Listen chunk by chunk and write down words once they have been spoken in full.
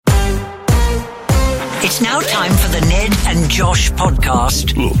It's now time for the Ned and Josh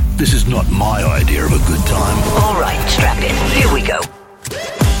podcast. Look, this is not my idea of a good time. All right, strap in. Here we go.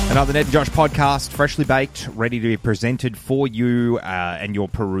 Another Ned and Josh podcast, freshly baked, ready to be presented for you and your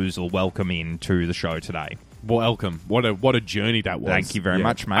perusal. Welcome into the show today. Welcome. What a journey that was. Thank you very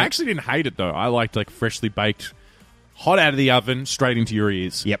much, mate. I actually didn't hate it, though. I liked, freshly baked, hot out of the oven, straight into your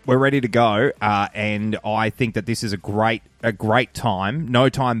ears. Yep, we're ready to go, and I think that this is a great time, no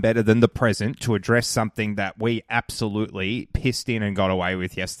time better than the present, to address something that we absolutely pissed in and got away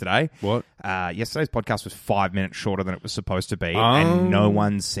with yesterday. What? Yesterday's podcast was 5 minutes shorter than it was supposed to be, and no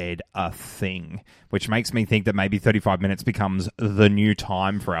one said a thing, which makes me think that maybe 35 minutes becomes the new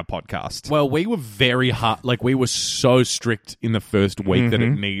time for our podcast. Well, we were very hard. We were so strict in the first week that it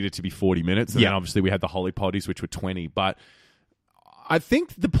needed to be 40 minutes, and then obviously we had the Holy Potties, which were 20, but I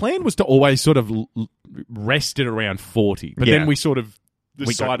think the plan was to always sort of rest it around 40, but then we sort of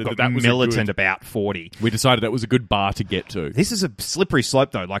decided that was militant about 40. We decided that was a good bar to get to. This is a slippery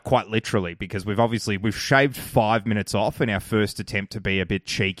slope, though, quite literally, because we've shaved 5 minutes off in our first attempt to be a bit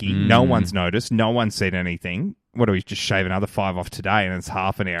cheeky. No one's noticed. No one said anything. What do we just shave another 5 off today, and it's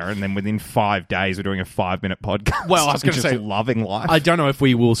half an hour, and then within 5 days we're doing a 5-minute podcast. Well, I was going to say, loving life. I don't know if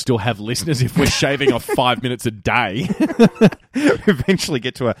we will still have listeners if we're shaving off 5 minutes a day. Eventually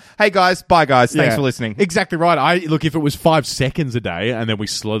get to hey guys, bye guys, thanks for listening. Exactly right. Look, if it was 5 seconds a day, and then we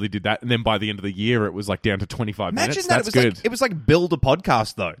slowly did that, and then by the end of the year it was down to 25 minutes. That's good. It was like build a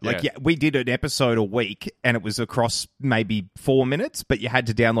podcast though. We did an episode a week, and it was across maybe 4 minutes, but you had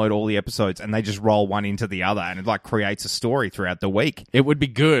to download all the episodes, and they just roll one into the other, and it creates a story throughout the week. It would be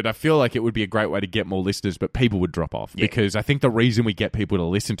good. I feel like it would be a great way to get more listeners, but people would drop off because I think the reason we get people to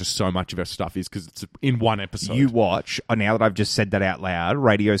listen to so much of our stuff is because it's in one episode. You watch, now that I've just said that out loud,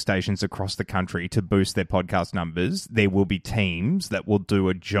 radio stations across the country, to boost their podcast numbers, there will be teams that will do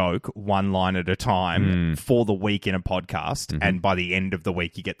a joke one line at a time for the week in a podcast, and by the end of the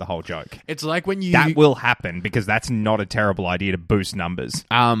week you get the whole joke. It's like when you... That will happen, because that's not a terrible idea to boost numbers.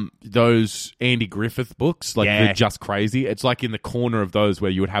 Those Andy Griffith books, they're Just Crazy. It's like in the corner of those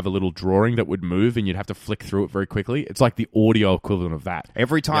where you would have a little drawing that would move and you'd have to flick through it very quickly. It's like the audio equivalent of that.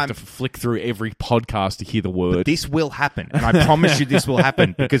 Every time... You have to flick through every podcast to hear the word. But this will happen, and I promise you this will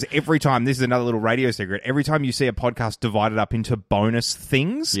happen, because every time, this is another little radio secret, every time you see a podcast divided up into bonus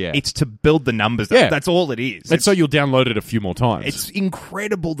things, it's to build the numbers. That's all it is. And so you'll download it a few more times. It's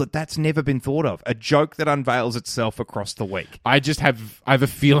incredible that that's never been thought of. A joke that unveils itself across the week. I have a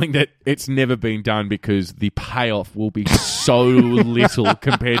feeling that it's never been done because the payoff will be so little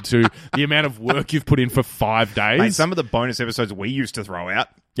compared to the amount of work you've put in for 5 days. Mate, some of the bonus episodes we used to throw out.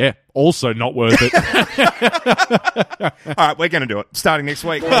 Yeah, also not worth it. All right, we're going to do it starting next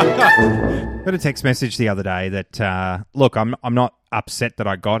week. Got a text message the other day that, look, I'm not upset that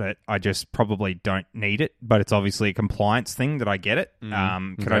I got it. I just probably don't need it, but it's obviously a compliance thing that I get it. Could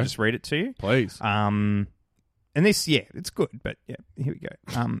I just read it to you? Please. And this, it's good, but here we go.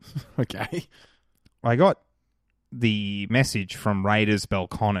 Okay. I got the message from Raiders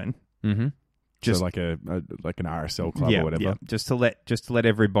Belconnen. Mm-hmm. Just so like an RSL club or whatever. Yeah. Just to let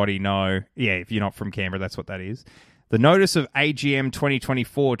everybody know. Yeah, if you're not from Canberra, that's what that is. The notice of AGM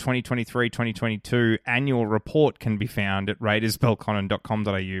 2024, 2023, 2022 annual report can be found at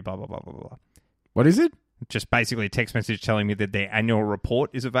raidersbelconnen.com.au, blah, blah, blah, blah, blah. What is it? Just basically a text message telling me that their annual report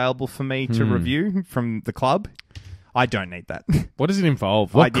is available for me to review from the club. I don't need that. What does it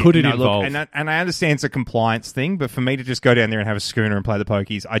involve? What could it involve? Look, and I understand it's a compliance thing, but for me to just go down there and have a schooner and play the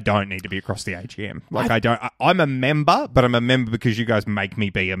pokies, I don't need to be across the AGM. I'm a member, but I'm a member because you guys make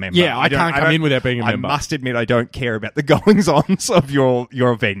me be a member. Yeah, I can't come in without being a member. I must admit, I don't care about the goings-ons of your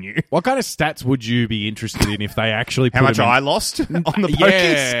venue. What kind of stats would you be interested in if they actually put how much I lost on the pokies?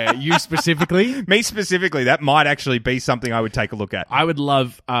 Yeah, you specifically? Me specifically. That might actually be something I would take a look at. I would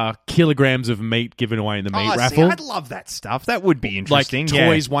love kilograms of meat given away in the meat raffle. I'd love that stuff. That would be interesting. Like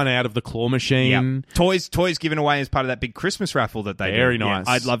toys won out of the claw machine. Yep. Toys given away as part of that big Christmas raffle that they do. Very nice.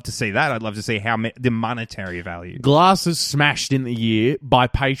 Yeah, I'd love to see that. I'd love to see the monetary value. Glasses smashed in the year by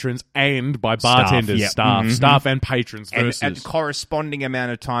patrons and by bartenders, staff and patrons versus. And corresponding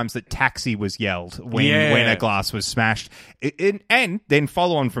amount of times that taxi was yelled when a glass was smashed. And then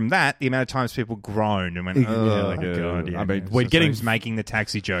follow on from that, the amount of times people groaned and went, God. Yeah. I mean, we're getting making the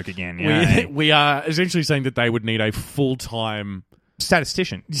taxi joke again. Yeah. We are essentially saying that they would need a full-time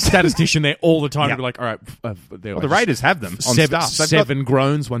statistician there all the time. Yep. To be like, all right, the Raiders have them on staff. Seven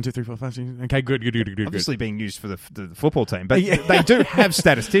groans, 1, 2, 3, 4, 5, 6. Okay, good. Obviously being used for the football team, but they do have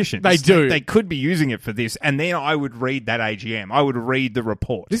statisticians. They do. They could be using it for this, and then I would read that AGM. I would read the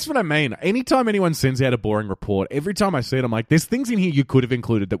report. This is what I mean. Anytime anyone sends out a boring report, every time I see it, I'm like, there's things in here you could have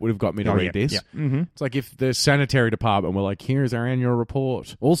included that would have got me to read this. Yeah. Mm-hmm. It's like if the sanitary department were like, here's our annual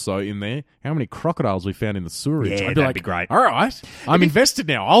report. Also in there, how many crocodiles we found in the sewerage. Yeah, I'd that'd be great. All right, I'm invested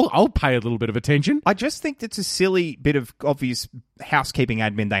now. I'll pay a little bit of attention. I just think it's a silly bit of obvious housekeeping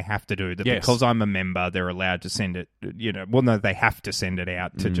admin they have to do. That because I'm a member, they're allowed to send it. Well, no, they have to send it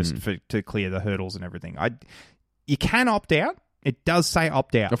out to to clear the hurdles and everything. You can opt out. It does say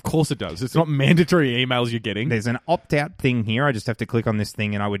opt out. Of course it does. It's not mandatory emails you're getting. There's an opt out thing here. I just have to click on this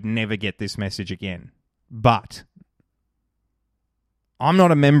thing, and I would never get this message again. But I'm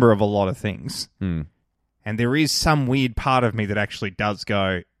not a member of a lot of things. And there is some weird part of me that actually does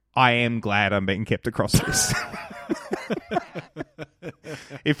go, I am glad I'm being kept across this.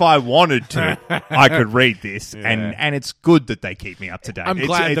 If I wanted to, I could read this, and it's good that they keep me up to date. I'm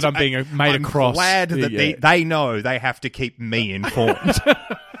glad that I'm being made across. I'm glad that they know they have to keep me informed.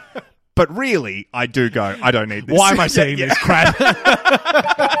 But really, I do go, I don't need this. Why am I saying this crap?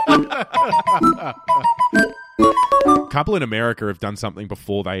 A couple in America have done something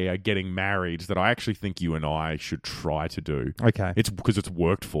before they are getting married that I actually think you and I should try to do. Okay. It's because it's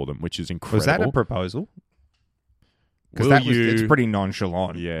worked for them, which is incredible. Was that a proposal? Because it's pretty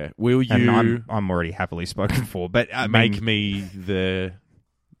nonchalant. Yeah. Will you... And I'm already happily spoken for, but... make me the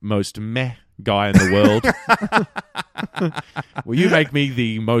most meh guy in the world? Will you make me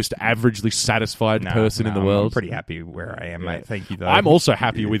the most averagely satisfied person in the world? I'm pretty happy where I am, mate. Thank you, though. I'm also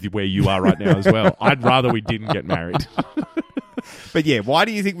happy with where you are right now as well. I'd rather we didn't get married. But yeah, why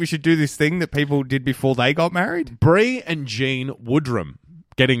do you think we should do this thing that people did before they got married? Bree and Jean Woodrum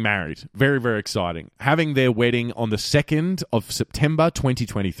getting married. Very, very exciting. Having their wedding on the 2nd of September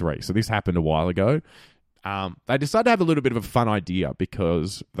 2023. So this happened a while ago. They decided to have a little bit of a fun idea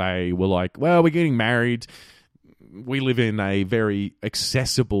because they were like, well, we're getting married. We live in a very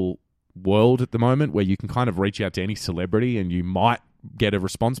accessible world at the moment where you can kind of reach out to any celebrity and you might get a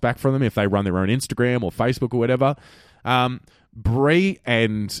response back from them if they run their own Instagram or Facebook or whatever. Bree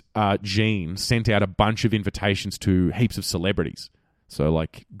and Jean sent out a bunch of invitations to heaps of celebrities. So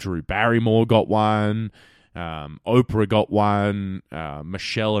like Drew Barrymore got one. Oprah got one.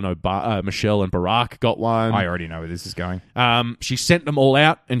 Michelle and Barack got one. I already know where this is going. She sent them all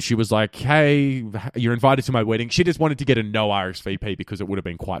out, and she was like, "Hey, you're invited to my wedding." She just wanted to get a no RSVP because it would have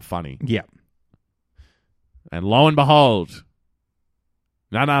been quite funny. Yeah. And lo and behold,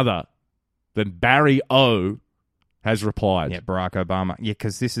 none other than Barry O has replied. Yeah, Barack Obama. Yeah,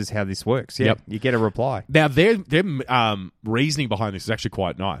 because this is how this works. Yeah, Yep. You get a reply. Now, their reasoning behind this is actually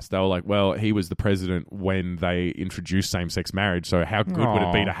quite nice. They were like, well, he was the president when they introduced same-sex marriage, so how good would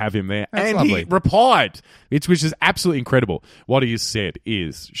it be to have him there? That's and lovely. he replied, which is absolutely incredible. What he said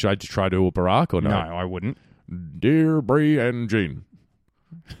is, should I just try to do a Barack or no? No, I wouldn't. Dear Bree and Jean.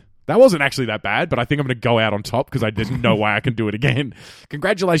 That wasn't actually that bad, but I think I'm going to go out on top because there's no way I can do it again.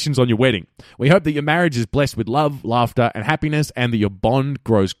 Congratulations on your wedding. We hope that your marriage is blessed with love, laughter, and happiness, and that your bond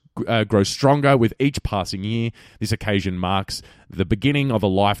grows stronger with each passing year. This occasion marks the beginning of a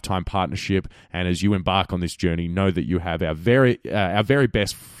lifetime partnership, and as you embark on this journey, know that you have our very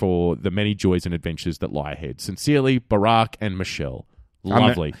best for the many joys and adventures that lie ahead. Sincerely, Barack and Michelle.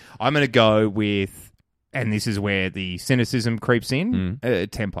 Lovely. I'm going to go with, and this is where the cynicism creeps in,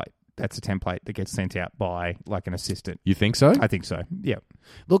 template. That's a template that gets sent out by like an assistant. You think so? I think so. Yeah.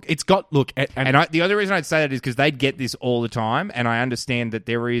 Look, it's got the other reason I'd say that is because they'd get this all the time, and I understand that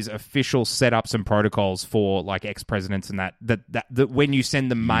there is official setups and protocols for like ex-presidents and that when you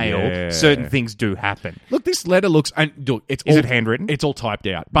send the mail, certain things do happen. Look, this letter looks is it handwritten? It's all typed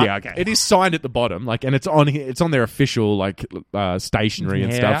out, but okay. It is signed at the bottom, like, and it's on here. It's on their official like stationery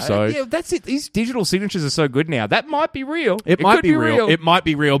and stuff. So yeah, that's it. These digital signatures are so good now. That might be real. It might be real. It might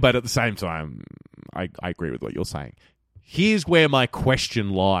be real, but at the same time, I agree with what you're saying. Here's where my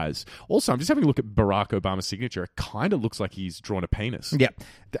question lies. Also, I'm just having a look at Barack Obama's signature. It kind of looks like he's drawn a penis. Yeah.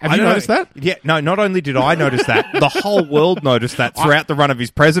 Have you noticed that? Yeah. No, not only did I notice that, the whole world noticed that throughout the run of his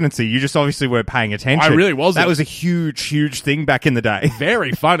presidency. You just obviously weren't paying attention. I really wasn't. That was a huge, huge thing back in the day.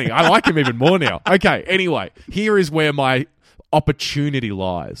 Very funny. I like him even more now. Okay, anyway, here is where my opportunity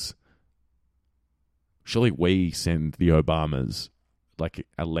lies. Surely we send the Obamas like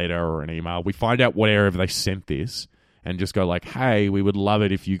a letter or an email. We find out wherever they sent this and just go like, hey, we would love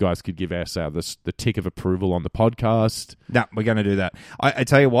it if you guys could give us the tick of approval on the podcast. No, we're going to do that. I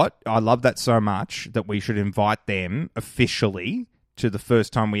tell you what, I love that so much that we should invite them officially to the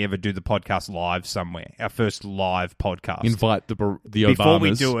first time we ever do the podcast live somewhere. Our first live podcast. Invite the Obamas. Before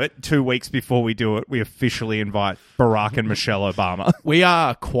we do it, 2 weeks before we do it, we officially invite Barack and Michelle Obama. We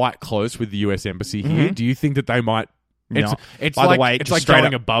are quite close with the US Embassy here. Do you think that they might... No. It's By like, the way, it's just like straight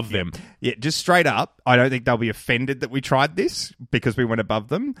going up- above them. Yeah, just straight up, I don't think they'll be offended that we tried this because we went above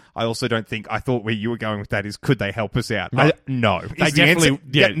them. I also don't think, I thought where you were going with that is, could they help us out? No. No. Is They the definitely- answer,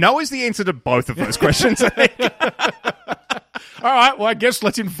 yeah. no is the answer to both of those questions. I think. All right, well, I guess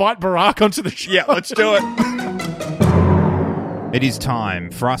let's invite Barack onto the show. Yeah, let's do it. It is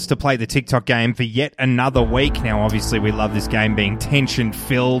time for us to play the TikTok game for yet another week. Now, obviously, we love this game being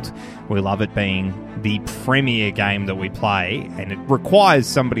tension-filled. We love it being the premier game that we play, and it requires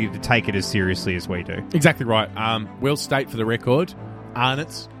somebody to take it as seriously as we do. Exactly right. We'll state for the record,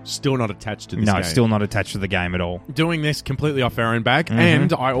 Arnott's still not attached to this game. No, still not attached to the game at all. Doing this completely off our own back.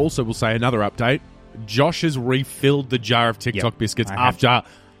 And I also will say another update. Josh has refilled the jar of TikTok Yep, biscuits I have. after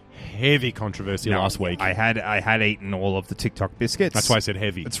heavy controversy No, last week. I had eaten all of the TikTok biscuits. That's why I said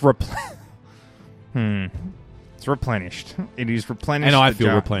heavy. It's It's replenished. It is replenished. And I The feel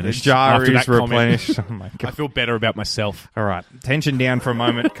jar- replenished The jar after is that comment. replenished. Oh my I god! feel better about myself. All right, tension down for a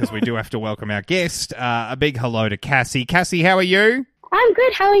moment because we do have to welcome our guest. A big hello to Cassie. Cassie, how are you? I'm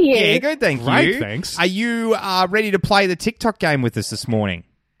good. How are you? Yeah, good. Thank Great, you. thanks. Are you ready to play the TikTok game with us this morning?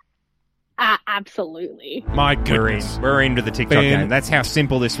 Absolutely. My goodness. We're into the TikTok game. That's how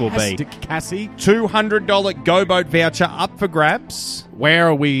simple this will be. Cassie, $200 Go Boat voucher up for grabs. where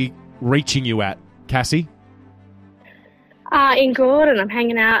are we reaching you at, Cassie? In Gordon, I'm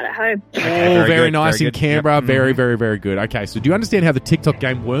hanging out at home. Oh, very very good, nice very in good. Canberra. Yep. Very, very, very good. Okay, so do you understand how the TikTok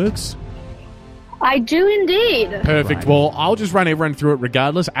game works? I do indeed. Perfect. Right. Well, I'll just run everyone through it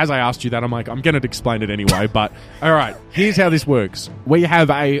regardless. As I asked you that, I'm like, I'm going to explain it anyway. But, all right, here's how this works. We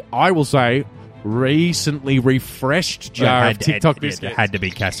have I will say, recently refreshed jar of TikTok biscuits. It had to be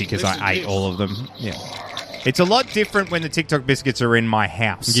Cassie because I ate all of them. Yeah. It's a lot different when the TikTok biscuits are in my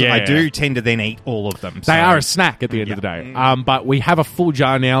house. Yeah. I do tend to then eat all of them. They are a snack at the end of the day. But we have a full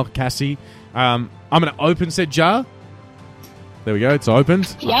jar now, Cassie. I'm going to open said jar. There we go. It's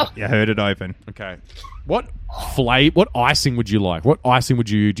opened. Yep. You heard it open. Okay. What icing would you like? What icing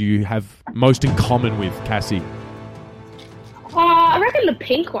do you have most in common with, Cassie? I reckon the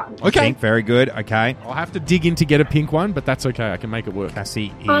pink one. Okay. Pink, very good. Okay. I'll have to dig in to get a pink one, but that's okay. I can make it work. Cassie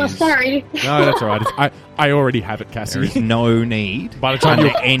is... Oh, sorry. No, that's all right. I already have it, There Cassie. is no need By the time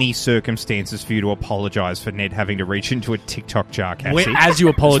under you- any circumstances for you to apologise for Ned having to reach into a TikTok jar, Cassie. As you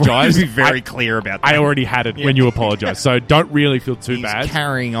apologise, be very clear about that. I already had it when you apologise, so don't really feel too He's bad.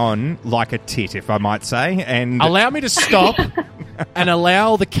 carrying on like a tit, if I might say. And Allow me to stop and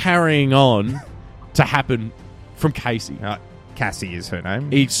allow the carrying on to happen from Casey. Cassie is her name.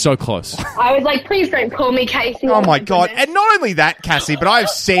 He's so close. I was like, please don't call me Casey. Oh my god! And not only that, Cassie, but I've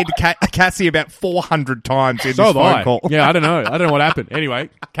said Cassie about 400 times in So this have phone I. call. Yeah, I don't know. I don't know what happened. Anyway,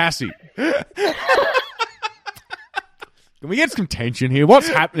 Cassie. Can we get some tension here? What's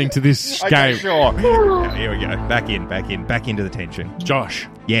happening to this Okay, game? sure. Here we go. Back into the tension. Josh,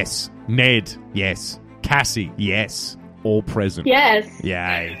 Yes. Ned, Yes. Cassie, Yes. all present. Yes.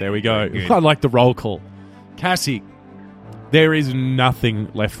 Yay. There we go. Good. I like the roll call. Cassie, there is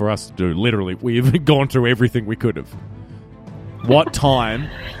nothing left for us to do. Literally, we've gone through everything we could have. What time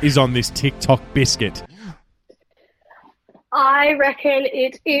is on this TikTok biscuit? I reckon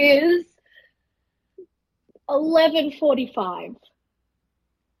it is 11:45.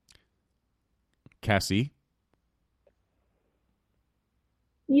 Cassie,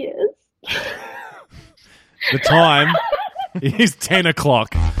 Yes. the time is 10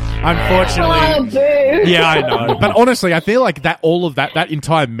 o'clock. Unfortunately. Oh, boo. Yeah, I know. But honestly, I feel like that that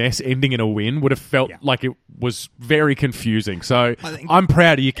entire mess ending in a win would have felt like it was very confusing. So I'm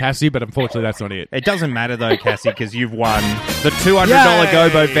proud of you, Cassie, but unfortunately that's not it. It doesn't matter though, Cassie, because you've won the $200 Yay! Go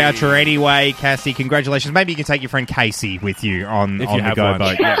Boat voucher anyway. Cassie, congratulations. Maybe you can take your friend Casey with you on If you the have Go one.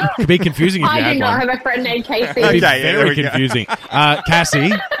 Boat. Yeah. It could be confusing if you I had do not one. have a friend named Casey. It'd be Okay, yeah, there very we go. confusing.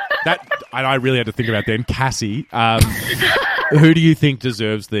 Cassie, I really had to think about then. Cassie, who do you think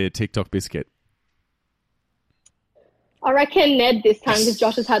deserves the TikTok biscuit? I reckon Ned this time because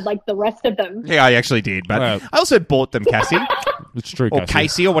Josh has had like the rest of them. Yeah, I actually did, but Well- I also bought them, Cassie. It's true, Or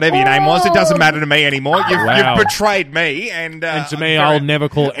Casey, or whatever your name was. It doesn't matter to me anymore. Wow. You've betrayed me, and And to I'm me, very- I'll never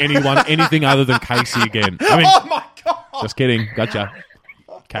call anyone anything other than Casey again. I mean, Oh my god! just kidding. Gotcha.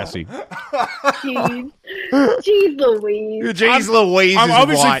 Cassie. Jeez. Jeez Louise. Jeez Louise I'm is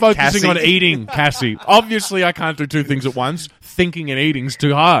obviously right, focusing Cassie. on eating, Cassie. Obviously, I can't do two things at once. Thinking and eating's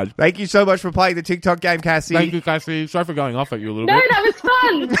too hard. Thank you so much for playing the TikTok game, Cassie. Thank you, Cassie. Sorry for going off at you a little No, bit. that was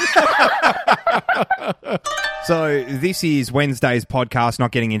fun. So this is Wednesday's podcast,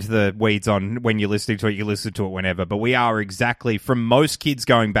 not getting into the weeds on when you're listening to it, you listen to it whenever, but we are exactly, from most kids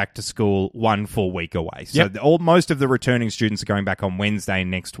going back to school, 1 full week away. So Yep. most of the returning students are going back on Wednesday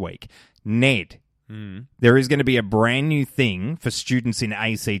next week. Ned, there is going to be a brand new thing for students in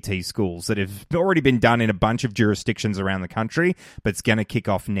ACT schools that have already been done in a bunch of jurisdictions around the country, but it's going to kick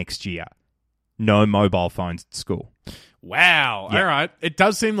off next year. No mobile phones at school. Wow. Yeah. All right. It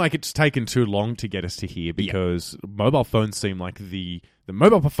does seem like it's taken too long to get us to here because mobile phones seem like the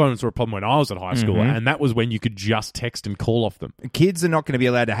mobile phones were a problem when I was at high school, and that was when you could just text and call off them. Kids are not going to be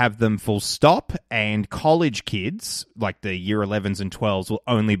allowed to have them full stop, and college kids, like the year 11s and 12s, will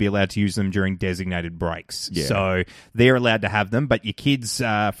only be allowed to use them during designated breaks. Yeah. So they're allowed to have them, but your kids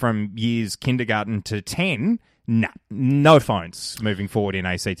from years kindergarten to 10, no phones moving forward in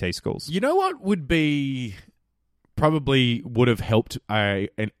ACT schools. You know what would be probably would have helped an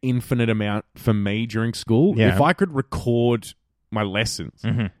infinite amount for me during school? Yeah. If I could record my lessons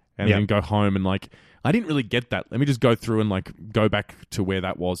and then go home and I didn't really get that. Let me just go through and go back to where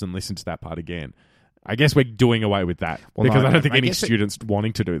that was and listen to that part again. I guess we're doing away with that because I don't think any students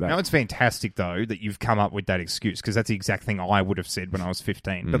wanting to do that. No, it's fantastic, though, that you've come up with that excuse, because that's the exact thing I would have said when I was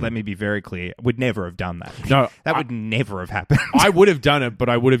 15. But let me be very clear. I would never have done that. No, that would never have happened. I would have done it, but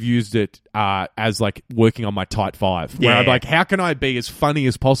I would have used it as working on my tight five. Where Yeah. I'd how can I be as funny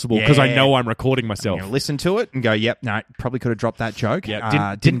as possible because I Yeah. know I'm recording myself. You know, listen to it and go, yep, no, probably could have dropped that joke.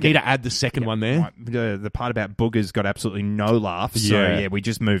 Yeah, didn't need to add the second one there. Right, the part about boogers got absolutely no laugh. So, Yeah. we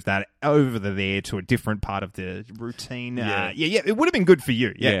just moved that over there to a different part of the routine. It would have been good for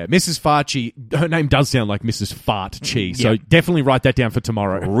you. Yeah, Mrs. Farchi, her name does sound like Mrs. Fartchi, so definitely write that down for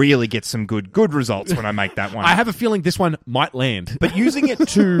tomorrow. Really get some good results when I make that one. I have a feeling this one might land. But using it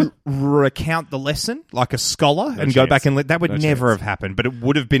to recount the lesson like a scholar and go back and that would never have happened, but it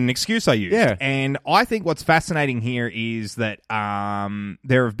would have been an excuse I used. Yeah. And I think what's fascinating here is that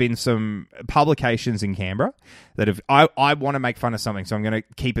there have been some publications in Canberra that have... I want to make fun of something, so I'm going to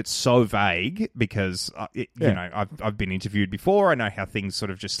keep it so vague because, you know, I've been interviewed before. I know how things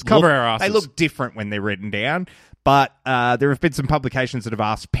sort of just Cover look, our asses. They look different when they're written down. But there have been some publications that have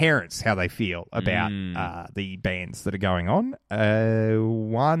asked parents how they feel about the bans that are going on.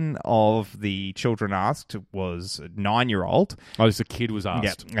 One of the children asked was a 9-year-old. Oh, this a kid was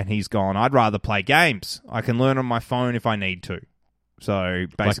asked. Yeah, and he's gone, I'd rather play games. I can learn on my phone if I need to. So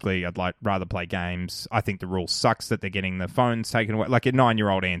basically, I'd rather play games. I think the rule sucks that they're getting the phones taken away. Like a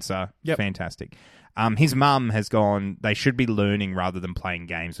 9-year-old answer. Yep. Fantastic. His mum has gone, they should be learning rather than playing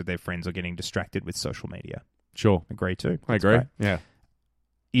games with their friends or getting distracted with social media. Sure. Agree too. I That's agree. great. Yeah.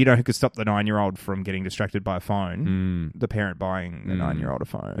 You know who could stop the 9-year-old from getting distracted by a phone? The parent buying the 9-year-old a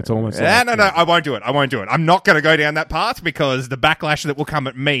phone. It's almost No, I won't do it. I'm not going to go down that path because the backlash that will come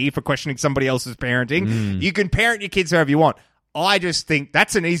at me for questioning somebody else's parenting. You can parent your kids however you want. I just think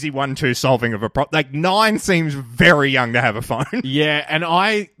that's an easy 1-2 solving of a problem. 9 seems very young to have a phone. Yeah, and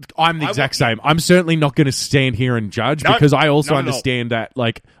I'm the exact same. I'm certainly not going to stand here and judge because I also understand that,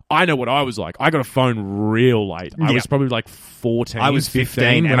 I know what I was like. I got a phone real late. I was probably 14, I was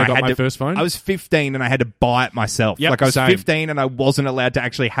 15 when I got my first phone. I was 15 and I had to buy it myself. Yep, I was same. 15 and I wasn't allowed to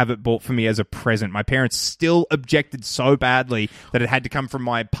actually have it bought for me as a present. My parents still objected so badly that it had to come from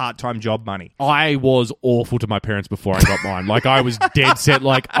my part-time job money. I was awful to my parents before I got mine. I was dead set.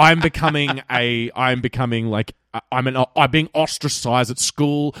 I'm being ostracized at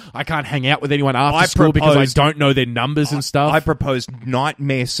school. I can't hang out with anyone after school because I don't know their numbers and stuff. I proposed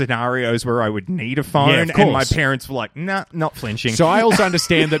nightmare scenarios where I would need a phone, Yeah, of and my course. parents were like, nah, not flinching. So I also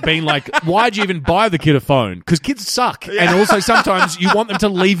understand that being why'd you even buy the kid a phone? Because kids suck. And also sometimes you want them to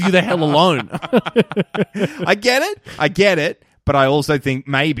leave you the hell alone. I get it. But I also think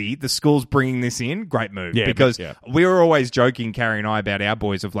maybe the school's bringing this in. Great move. Yeah, because yeah. we were always joking, Carrie and I, about our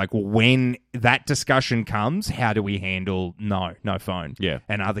boys of when that discussion comes, how do we handle no phone? Yeah.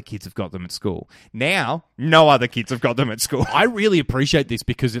 And other kids have got them at school. Now, no other kids have got them at school. I really appreciate this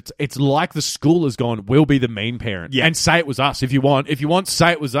because it's like the school has gone, we'll be the mean parent. Yeah. And say it was us. If you want,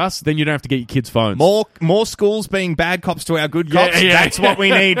 say it was us, then you don't have to get your kids phones. More schools being bad cops to our good cops. Yeah. That's what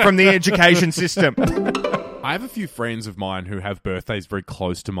we need from the education system. I have a few friends of mine who have birthdays very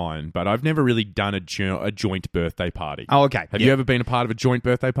close to mine, but I've never really done a joint birthday party. Oh, okay. Have Yeah. you ever been a part of a joint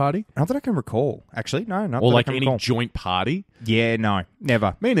birthday party? Not that I can recall. Actually, no. Not Or that I can any recall. joint party? Yeah, no.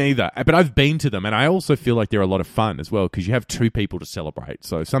 never. Me neither. But I've been to them, and I also feel like they're a lot of fun as well because you have two people to celebrate.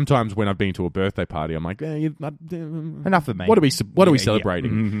 So sometimes when I've been to a birthday party, I'm like, Enough of me. What are we Yeah.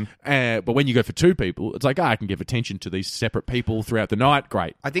 celebrating? But when you go for two people, it's like, I can give attention to these separate people throughout the night.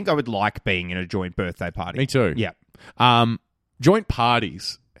 Great. I think I would like being in a joint birthday party. Me too. Yeah. Joint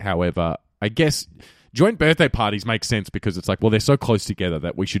parties, however, I guess joint birthday parties make sense because it's like, well, they're so close together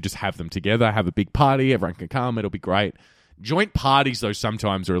that we should just have them together, have a big party, everyone can come, it'll be great. Joint parties, though,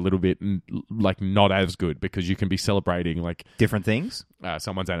 sometimes are a little bit like not as good because you can be celebrating like Different things.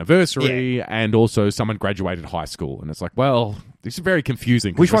 someone's anniversary and also someone graduated high school. And it's like, well, this is very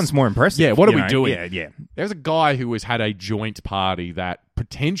confusing. Which one's more impressive? Yeah, what are you we doing? Yeah. There's a guy who has had a joint party that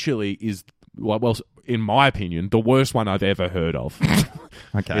potentially is, well, in my opinion, the worst one I've ever heard of.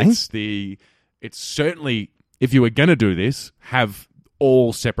 Okay. It's certainly, if you were going to do this, have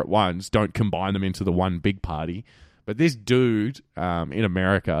all separate ones. Don't combine them into the one big party. But this dude in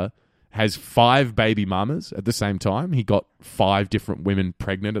America has 5 baby mamas at the same time. He got 5 different women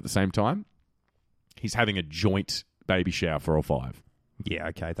pregnant at the same time. He's having a joint baby shower for all 5. Yeah,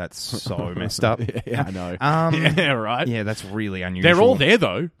 okay, that's so messed up. Yeah, I know. Yeah, right. Yeah, that's really unusual. They're all there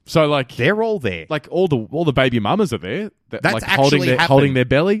though. So like They're all there. like all the baby mamas are there. That's like actually happened. holding their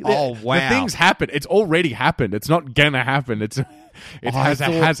belly. Oh, wow. The things happen. It's already happened. It's not gonna happen. It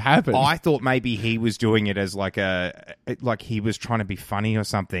has happened. I thought maybe he was doing it as like he was trying to be funny or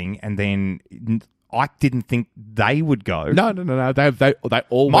something, and then I didn't think they would go. No. They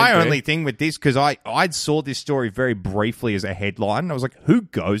all. My went only there. thing with this, because I saw this story very briefly as a headline, and I was like, who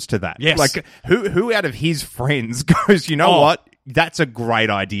goes to that? Yes. Like, who out of his friends goes, you know what? That's a great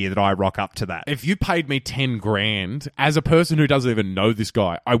idea that I rock up to that. If you paid me 10 grand as a person who doesn't even know this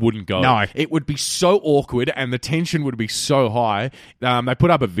guy, I wouldn't go. No. It would be so awkward and the tension would be so high. They put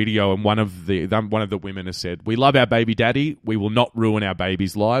up a video and one of the women has said, "We love our baby daddy. We will not ruin our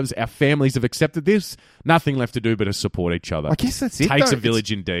babies' lives. Our families have accepted this. Nothing left to do but to support each other." I guess that's it, Takes though. a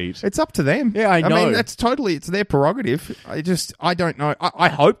village indeed. It's up to them. Yeah, I know. mean, it's their prerogative. I don't know. I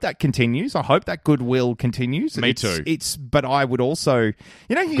hope that continues. I hope that goodwill continues. Me too. But I would also,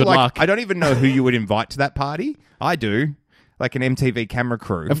 Good luck. I don't even know who you would invite to that party. I do. Like an MTV camera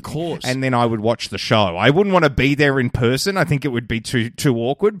crew. Of course. And then I would watch the show. I wouldn't want to be there in person. I think it would be too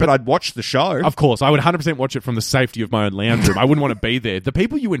awkward, but I'd watch the show. Of course, I would 100% watch it from the safety of my own lounge room. I wouldn't want to be there. The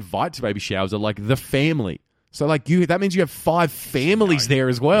people you invite to baby showers are like the family. So like that means you have 5 families there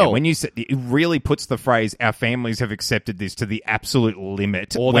as well. Yeah, when you say, it really puts the phrase "our families have accepted this" to the absolute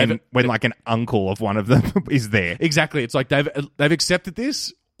limit. Or when like an uncle of one of them is there. Exactly. It's like they've accepted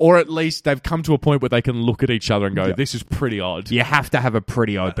this, or at least they've come to a point where they can look at each other and go, "This is pretty odd." You have to have a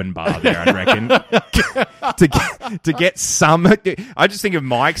pretty open bar there, I reckon, to get some. I just think of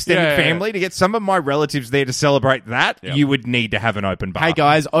my extended family to get some of my relatives there to celebrate that. Yeah. You would need to have an open bar. Hey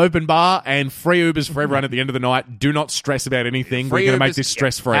guys, open bar and free Ubers for everyone at the end of the night. Do not stress about anything. We're going to make this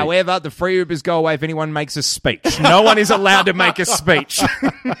stress free. However, the free Ubers go away if anyone makes a speech. No one is allowed to make a speech.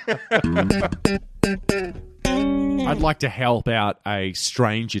 I'd like to help out a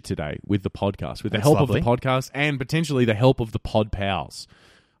stranger today with the podcast, with the help lovely. of the podcast and potentially the help of the pod pals.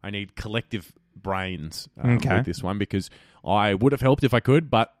 I need collective brains with this one because I would have helped if I could,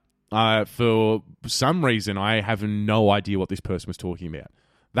 but for some reason I have no idea what this person was talking about.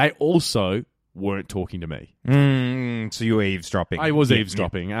 They also weren't talking to me. So you were eavesdropping. I was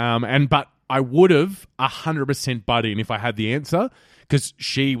eavesdropping, but I would have 100% butt in if I had the answer. Because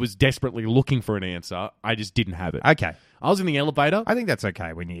she was desperately looking for an answer. I just didn't have it. Okay. I was in the elevator. I think that's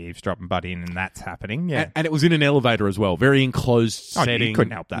okay when you eavesdrop and butt in and that's happening. Yeah. And it was in an elevator as well. Very enclosed setting. You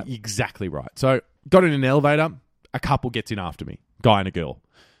couldn't help that. Exactly right. So got in an elevator. A couple gets in after me. Guy and a girl.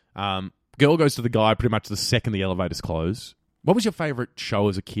 Girl goes to the guy pretty much the second the elevator's closed. What was your favourite show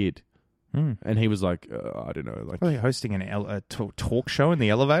as a kid? And he was like, I don't know. Like, Are they hosting a talk show in the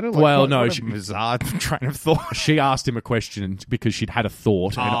elevator? Like, Well, what no, a she- bizarre train of thought. she asked him a question because she'd had a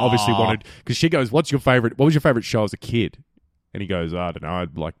thought and obviously wanted... Because she goes, what was your favourite show as a kid? And he goes, I don't know,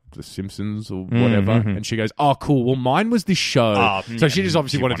 I'd like The Simpsons or whatever. And she goes, oh, cool. Well, mine was this show. So she just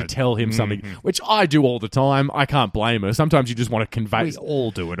obviously wanted to tell him something, which I do all the time. I can't blame her. Sometimes you just want to convey... We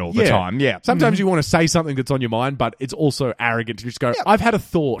all do it all the time, yeah. Sometimes you want to say something that's on your mind, but it's also arrogant to just go, I've had a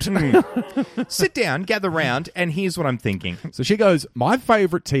thought. Sit down, gather round, and here's what I'm thinking. So she goes, my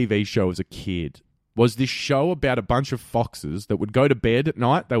favourite TV show as a kid was this show about a bunch of foxes that would go to bed at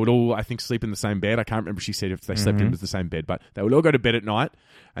night. They would all, I think, sleep in the same bed. I can't remember if she said if they slept in the same bed, but they would all go to bed at night,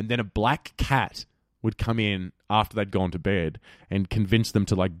 and then a black cat would come in after they'd gone to bed and convince them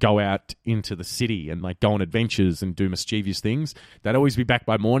to like go out into the city and like go on adventures and do mischievous things. They'd always be back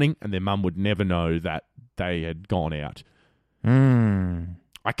by morning, and their mum would never know that they had gone out.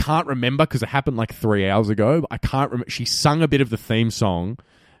 I can't remember because it happened like 3 hours ago. But I can't remember. She sung a bit of the theme song.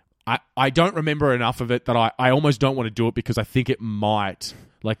 I don't remember enough of it that I almost don't want to do it because I think it might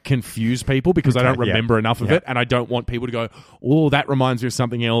like confuse people because I don't remember enough of it, and I don't want people to go, oh, that reminds me of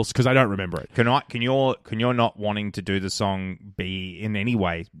something else because I don't remember it. Can your not wanting to do the song be in any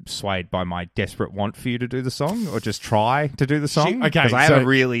way swayed by my desperate want for you to do the song, or just try to do the song? Because I have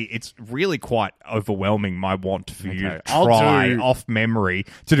it's really quite overwhelming, my want for you to try off memory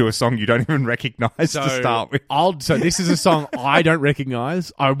to do a song you don't even recognise to start with. So this is a song I don't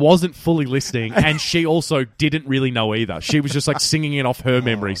recognise. I wasn't fully listening, and she also didn't really know either. She was just like singing it off her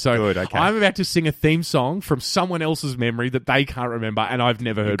memory. So good, okay. I'm about to sing a theme song from someone else's memory that they can't remember and I've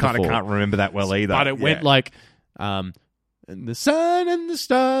never heard before. You kind of can't remember that well either. But it went like, and the sun and the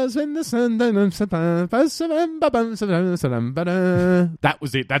stars and the sun. That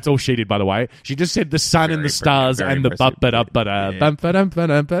was it. That's all she did, by the way. She just said the sun and the stars and the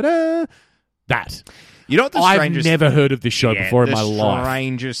that. You know what the strangest... I've never heard of this show before in my life. The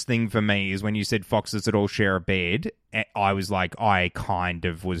strangest thing for me is when you said foxes that all share a bed, I was like, I kind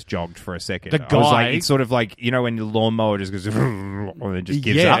of was jogged for a second. The guy... I was like, it's sort of like, you know, when the lawnmower just goes, or it just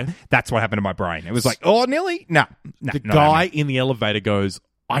gives up. That's what happened to my brain. It was like, oh, Nelly? No. The guy in the elevator goes,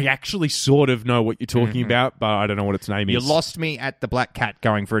 I actually sort of know what you're talking about, but I don't know what its name is. You lost me at the Black Cat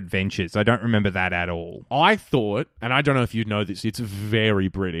going for adventures. I don't remember that at all. I thought, and I don't know if you know this, it's very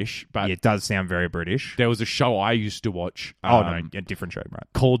British, but it does sound very British. There was a show I used to watch. A different show, right?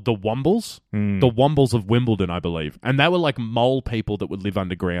 Called The Wombles. The Wombles of Wimbledon, I believe. And they were like mole people that would live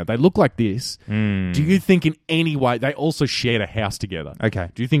underground. They look like this. Do you think in any way, they also shared a house together. Okay.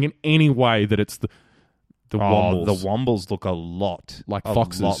 Do you think in any way that it's the Wombles? The Wombles look a lot like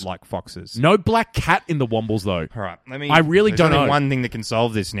foxes. A lot like foxes. No black cat in the Wombles, though. All right. I really don't know. One thing that can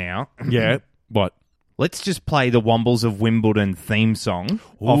solve this now. Yeah. What? Let's just play the Wombles of Wimbledon theme song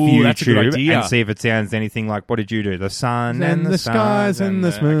off YouTube, that's a good idea. And see if it sounds anything like, what did you do? The sun and the skies and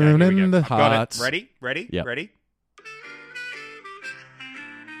the moon and the hearts. Got it. Ready? Yep. Ready?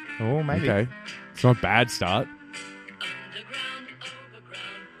 Oh, maybe. Okay. It's not a bad start.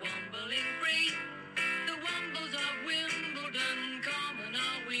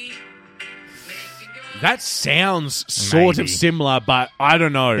 That sounds sort of similar, but I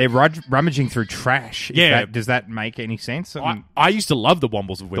don't know. They're rummaging through trash. Yeah. Does that make any sense? I used to love the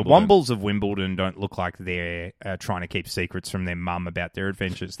Wombles of Wimbledon. The Wombles of Wimbledon don't look like they're trying to keep secrets from their mum about their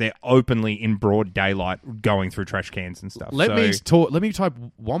adventures. They're openly, in broad daylight, going through trash cans and stuff. Let me type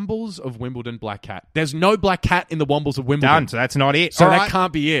Wombles of Wimbledon Black Cat. There's no black cat in the Wombles of Wimbledon. Done, so that's not it. So that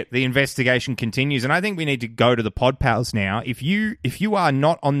can't be it. The investigation continues, and I think we need to go to the Pod Pals now. If you are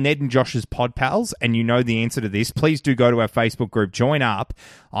not on Ned and Josh's Pod Pals and you know the answer to this, please do go to our Facebook group, join up.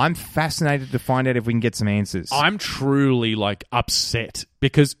 I'm fascinated to find out if we can get some answers. I'm truly upset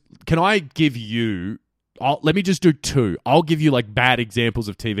because can I give you... let me just do two. I'll give you bad examples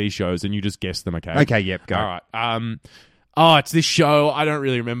of TV shows and you just guess them, okay? Okay, yep, go. All right. It's this show. I don't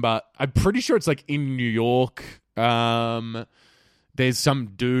really remember. I'm pretty sure it's in New York. There's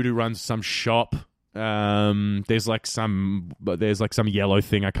some dude who runs some shop. There's some yellow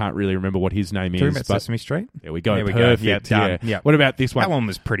thing. I can't really remember what his name is. About Sesame Street? There we go. There we Perfect. go. Yep, done. Yeah. What about this one? That one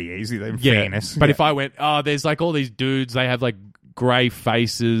was pretty easy, in fairness. But if I went, there's all these dudes, they have grey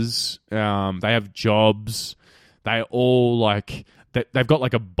faces, they have jobs, they all they've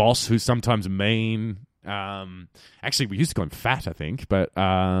got a boss who's sometimes mean. Actually, we used to call him Fat, I think, but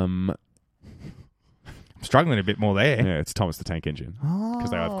struggling a bit more there. Yeah, it's Thomas the Tank Engine.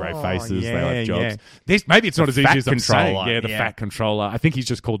 Because they have great faces, they have jobs. Maybe it's not as easy as I'm saying. Yeah, the fat controller. I think he's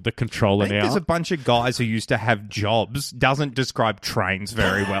just called the controller now. There's a bunch of guys who used to have jobs. Doesn't describe trains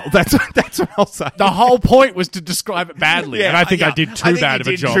very well. That's what I'll say. The whole point was to describe it badly, and I think I did too bad of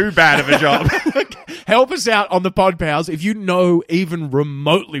a job. Too bad of a job. Help us out on the Pod Pals. If you know even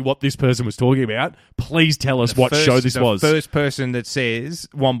remotely what this person was talking about, please tell us what show this was. The first person that says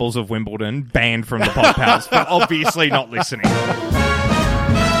Wombles of Wimbledon banned from the Pod Pals for obviously not listening.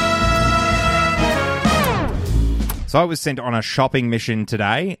 So I was sent on a shopping mission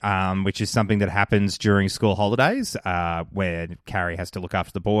today, which is something that happens during school holidays, where Carrie has to look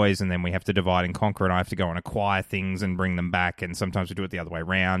after the boys, and then we have to divide and conquer, and I have to go and acquire things and bring them back, and sometimes we do it the other way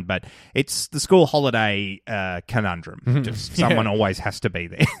around. But it's the school holiday conundrum. Just someone always has to be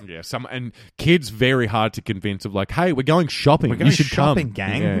there. Yeah, and kids very hard to convince of hey, we're going shopping. We're going you should shopping, come.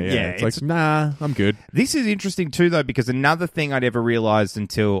 gang. Yeah. It's nah, I'm good. This is interesting too, though, because another thing I'd ever realised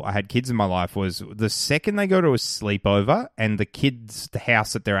until I had kids in my life was the second they go to a sleepover and the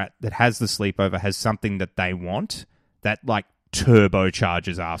house that they're at that has the sleepover has something that they want, that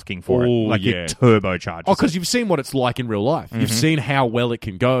turbocharges asking for it. Like it turbocharges. Oh, because you've seen what it's like in real life. Mm-hmm. You've seen how well it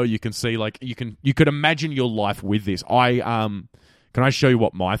can go. You can see you could imagine your life with this. Can I show you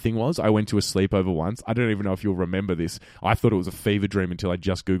what my thing was? I went to a sleepover once. I don't even know if you'll remember this. I thought it was a fever dream until I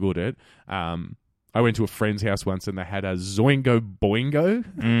just Googled it. I went to a friend's house once and they had a Zoingo Boingo.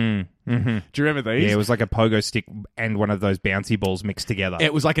 Mm-hmm. Do you remember these? Yeah, it was like a pogo stick and one of those bouncy balls mixed together.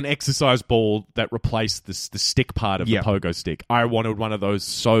 It was like an exercise ball that replaced the stick part of the pogo stick. I wanted one of those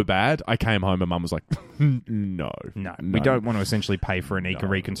so bad. I came home and Mum was like, no. We don't want to essentially pay for an eco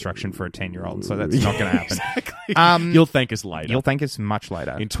reconstruction for a 10-year-old, so that's not going to happen. Exactly. You'll thank us later. You'll thank us much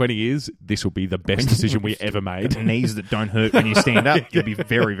later. In 20 years, this will be the best decision we ever made. Knees that don't hurt when you stand up. You'll be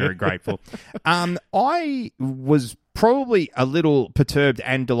very, very grateful. I was probably a little perturbed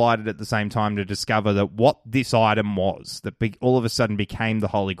and delighted at the same time to discover that what this item was, that all of a sudden became the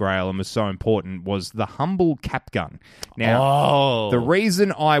Holy Grail and was so important, was the Humble Cap Gun. Now, the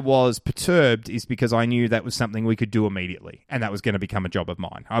reason I was perturbed is because I knew that was something we could do immediately, and that was going to become a job of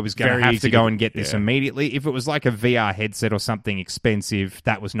mine. I was going to have to go and get this immediately. If it was like a VR headset or something expensive,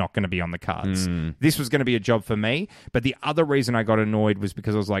 that was not going to be on the cards. This was going to be a job for me, but the other reason I got annoyed was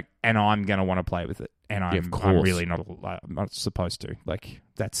because I was like, and I'm going to want to play with it, and I'm really not supposed to. Like,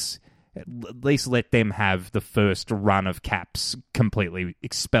 that's... At least let them have the first run of caps completely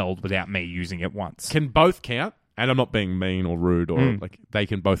expelled without me using it once. Can both count? And I'm not being mean or rude, or like they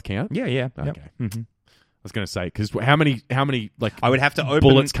can both count. Yeah. Okay. Yep. Mm-hmm. I was going to say, because how many like I would have to open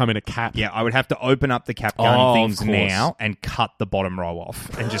bullets come in a cap? Yeah, I would have to open up the cap gun things now and cut the bottom row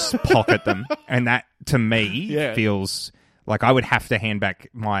off and just pocket them. And that to me feels like I would have to hand back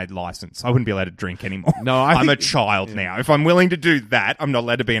my license. I wouldn't be allowed to drink anymore. No, I'm a child now. If I'm willing to do that, I'm not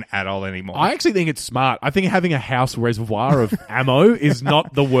allowed to be an adult anymore. I actually think it's smart. I think having a house reservoir of ammo is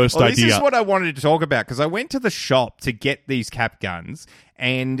not the worst idea. This is what I wanted to talk about, because I went to the shop to get these cap guns,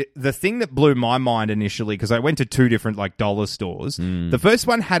 and the thing that blew my mind initially, because I went to two different like dollar stores. The first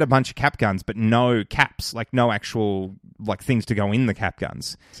one had a bunch of cap guns, but no caps, like no actual like things to go in the cap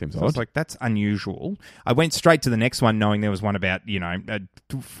guns. Seems odd. I was like, that's unusual. I went straight to the next one knowing there was one about,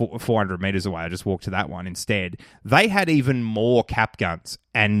 400 meters away. I just walked to that one instead. They had even more cap guns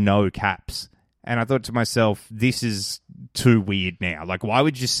and no caps. And I thought to myself, this is too weird now. Like, why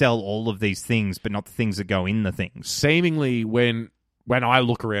would you sell all of these things but not the things that go in the things? Seemingly, when I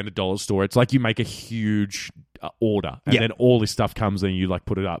look around a dollar store, it's like you make a huge order and then all this stuff comes and you like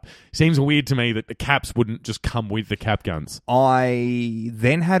put it up. Seems weird to me that the caps wouldn't just come with the cap guns. I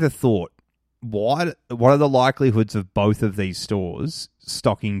then had a thought. What are the likelihoods of both of these stores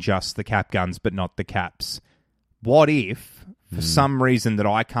stocking just the cap guns but not the caps? What if, for some reason that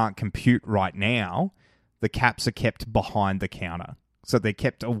I can't compute right now, the caps are kept behind the counter? So they're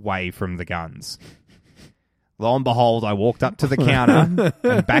kept away from the guns. Lo and behold, I walked up to the counter,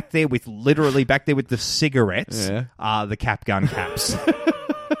 and back there with the cigarettes are the cap gun caps.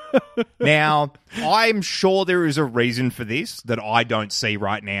 Now, I'm sure there is a reason for this that I don't see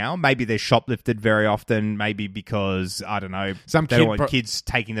right now. Maybe they're shoplifted very often. Maybe because, I don't know, they don't want kids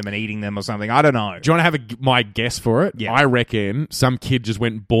taking them and eating them or something. I don't know. Do you want to have my guess for it? Yeah. I reckon some kid just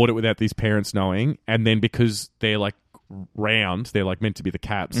went and bought it without these parents knowing, and then because they're like round, they're like meant to be the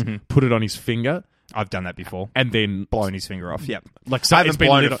caps, put it on his finger. I've done that before. And then blown his finger off. Yep. Like, so I haven't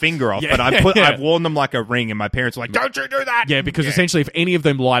blown a finger off, but I've worn them like a ring, and my parents were like, don't you do that! Yeah, because essentially if any of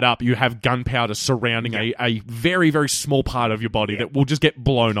them light up, you have gunpowder surrounding a very, very small part of your body that will just get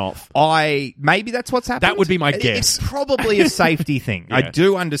blown off. Maybe that's what's happened. That would be my guess. It's probably a safety thing. Yeah. I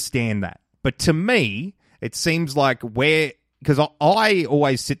do understand that. But to me, it seems like because I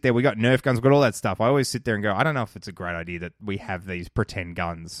always sit there, we got Nerf guns, we got all that stuff. I always sit there and go, I don't know if it's a great idea that we have these pretend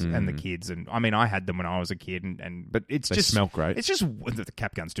guns and the kids. And I mean, I had them when I was a kid, but they smell great. It's just the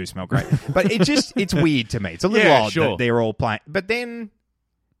cap guns do smell great, but it's weird to me. It's a little odd that they're all playing. But then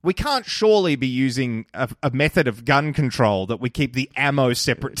we can't surely be using a method of gun control that we keep the ammo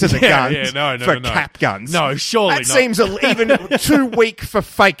separate to the guns for cap guns. No, surely that seems even too weak for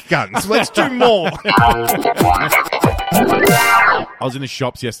fake guns. Let's do more. I was in the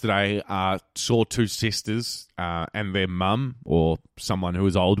shops yesterday, saw two sisters and their mum or someone who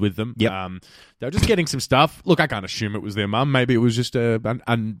was old with them. Yep. They were just getting some stuff. Look, I can't assume it was their mum. Maybe it was just an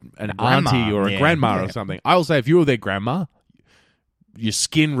auntie or a grandma or something. I will say if you were their grandma, your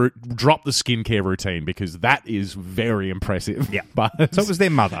drop the skincare routine, because that is very impressive. Yeah, but so it was their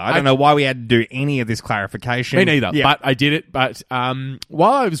mother. I don't know why we had to do any of this clarification. Me neither. Yeah. But I did it. But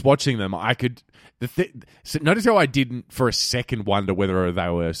while I was watching them, I could notice how I didn't for a second wonder whether they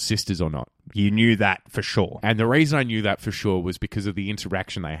were sisters or not. You knew that for sure. And the reason I knew that for sure was because of the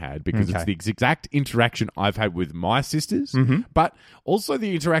interaction they had, because it's the exact interaction I've had with my sisters, but also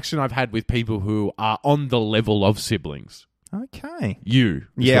the interaction I've had with people who are on the level of siblings. Okay.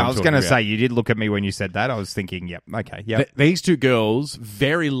 Yeah, I was going to say, you did look at me when you said that. I was thinking, yep, okay, yep. These two girls,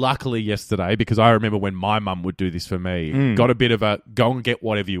 very luckily yesterday, because I remember when my mum would do this for me, got a bit of a go and get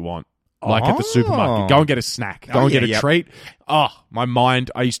whatever you want. Like at the supermarket. Go and get a snack. Go and get a treat. Oh, my mind,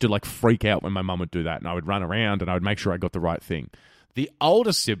 I used to like freak out when my mum would do that, and I would run around and I would make sure I got the right thing. The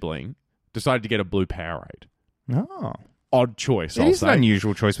older sibling decided to get a blue Powerade. Oh. Odd choice, It is an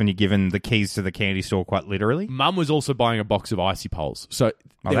unusual choice when you're given the keys to the candy store, quite literally. Mum was also buying a box of Icy Poles. So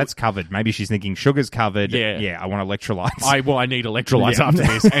that's covered. Maybe she's thinking sugar's covered. Yeah, I want electrolytes. I need electrolytes after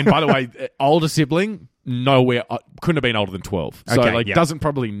this. And by the way, older sibling, nowhere, couldn't have been older than 12. So doesn't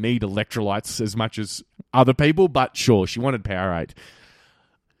probably need electrolytes as much as other people, but sure, she wanted Powerade.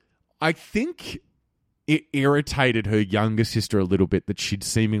 I think it irritated her younger sister a little bit that she'd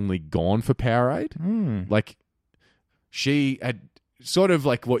seemingly gone for Powerade. Like, she had sort of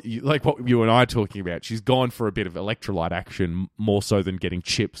like what you and I are talking about. She's gone for a bit of electrolyte action more so than getting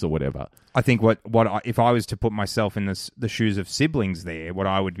chips or whatever. I think if I was to put myself in the shoes of siblings there, what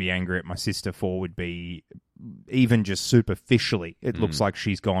I would be angry at my sister for would be, even just superficially, it looks like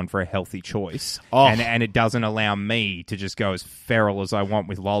she's gone for a healthy choice. Oh. And it doesn't allow me to just go as feral as I want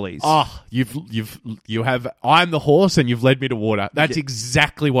with lollies. Oh, you have, I'm the horse and you've led me to water. That's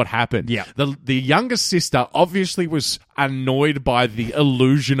exactly what happened. Yeah. The younger sister obviously was annoyed by the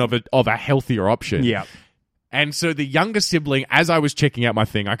illusion of a healthier option. Yeah. And so the younger sibling, as I was checking out my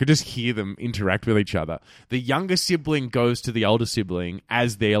thing, I could just hear them interact with each other. The younger sibling goes to the older sibling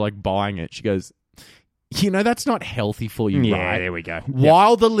as they're like buying it. She goes, that's not healthy for you, right? Yeah, there we go.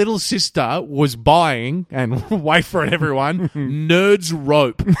 While the little sister was buying, and wait for it, everyone, Nerds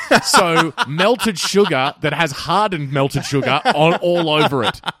Rope. So melted sugar that has hardened melted sugar all over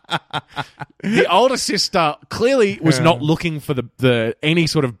it. The older sister clearly was not looking for the any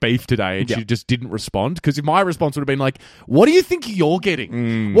sort of beef today, and she just didn't respond. Because if my response would have been like, "What do you think you're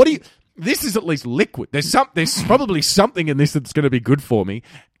getting? What do you? This is at least liquid. There's probably something in this that's going to be good for me."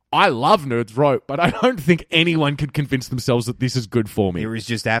 I love Nerds Rope, but I don't think anyone could convince themselves that this is good for me. There is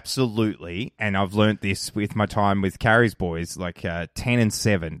just absolutely, and I've learnt this with my time with Carrie's boys, like 10 and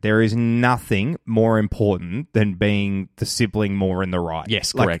 7, there is nothing more important than being the sibling more in the right.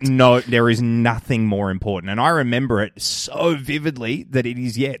 Yes, correct. No, there is nothing more important. And I remember it so vividly that it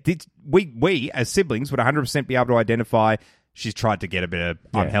is, we as siblings would 100% be able to identify she's tried to get a bit of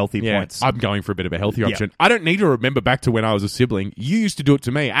unhealthy points. I'm going for a bit of a healthy option. I don't need to remember back to when I was a sibling. You used to do it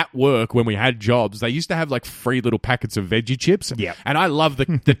to me at work when we had jobs. They used to have like free little packets of veggie chips. Yeah. And I love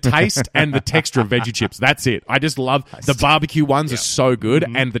the taste and the texture of veggie chips. That's it. I just love the barbecue ones are so good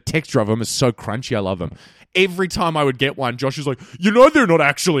and the texture of them is so crunchy. I love them. Every time I would get one, Josh is like, they're not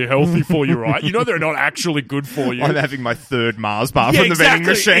actually healthy for you, right? They're not actually good for you. I'm having my third Mars bar from the vending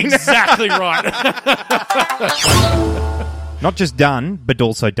machine. Exactly right. Not just done, but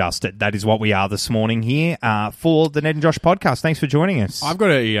also dusted. That is what we are this morning here for the Ned and Josh podcast. Thanks for joining us. I've got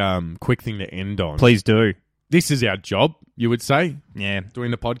a quick thing to end on. Please do. This is our job, you would say? Yeah.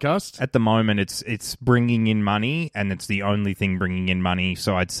 Doing the podcast? At the moment, it's bringing in money, and it's the only thing bringing in money.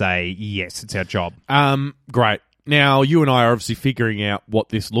 So I'd say, yes, it's our job. Great. Now, you and I are obviously figuring out what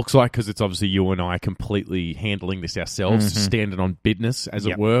this looks like because it's obviously you and I completely handling this ourselves, standing on business, as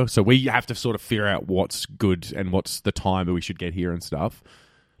it were. So we have to sort of figure out what's good and what's the time that we should get here and stuff.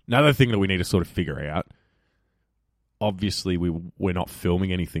 Another thing that we need to sort of figure out, obviously we're not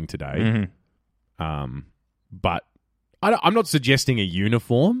filming anything today, but I'm not suggesting a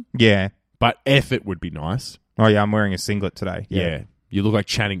uniform. Yeah. But it would be nice. Oh, yeah, I'm wearing a singlet today. Yeah. You look like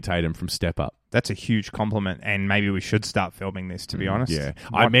Channing Tatum from Step Up. That's a huge compliment, and maybe we should start filming this, to be honest. Yeah.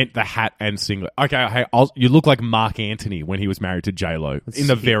 I meant the hat and singlet. Okay, hey, you look like Mark Antony when he was married to J-Lo in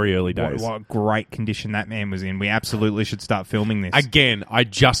the very early days. What great condition that man was in. We absolutely should start filming this. Again, I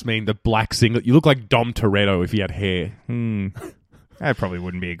just mean the black singlet. You look like Dom Toretto if he had hair. That probably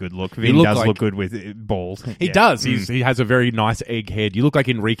wouldn't be a good look. Vin does look good with bald. He does. He has a very nice egg head. You look like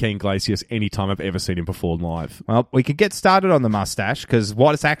Enrique Iglesias anytime I've ever seen him perform live. Well, we could get started on the mustache, because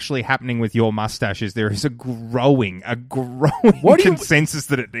what is actually happening with your mustache is there is a growing consensus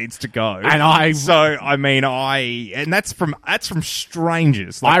that it needs to go. And that's from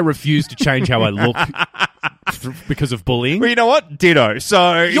strangers. I refuse to change how I look because of bullying. Well, you know what? Ditto. So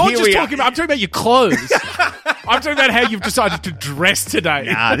I'm talking about your clothes. I'm talking about how you've decided to dress today.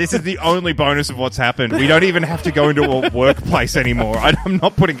 Nah, this is the only bonus of what's happened. We don't even have to go into a workplace anymore. I'm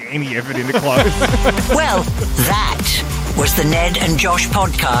not putting any effort into clothes. Well, that was the Ned and Josh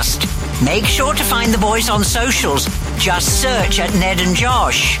podcast. Make sure to find the boys on socials. Just search at Ned and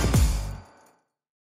Josh.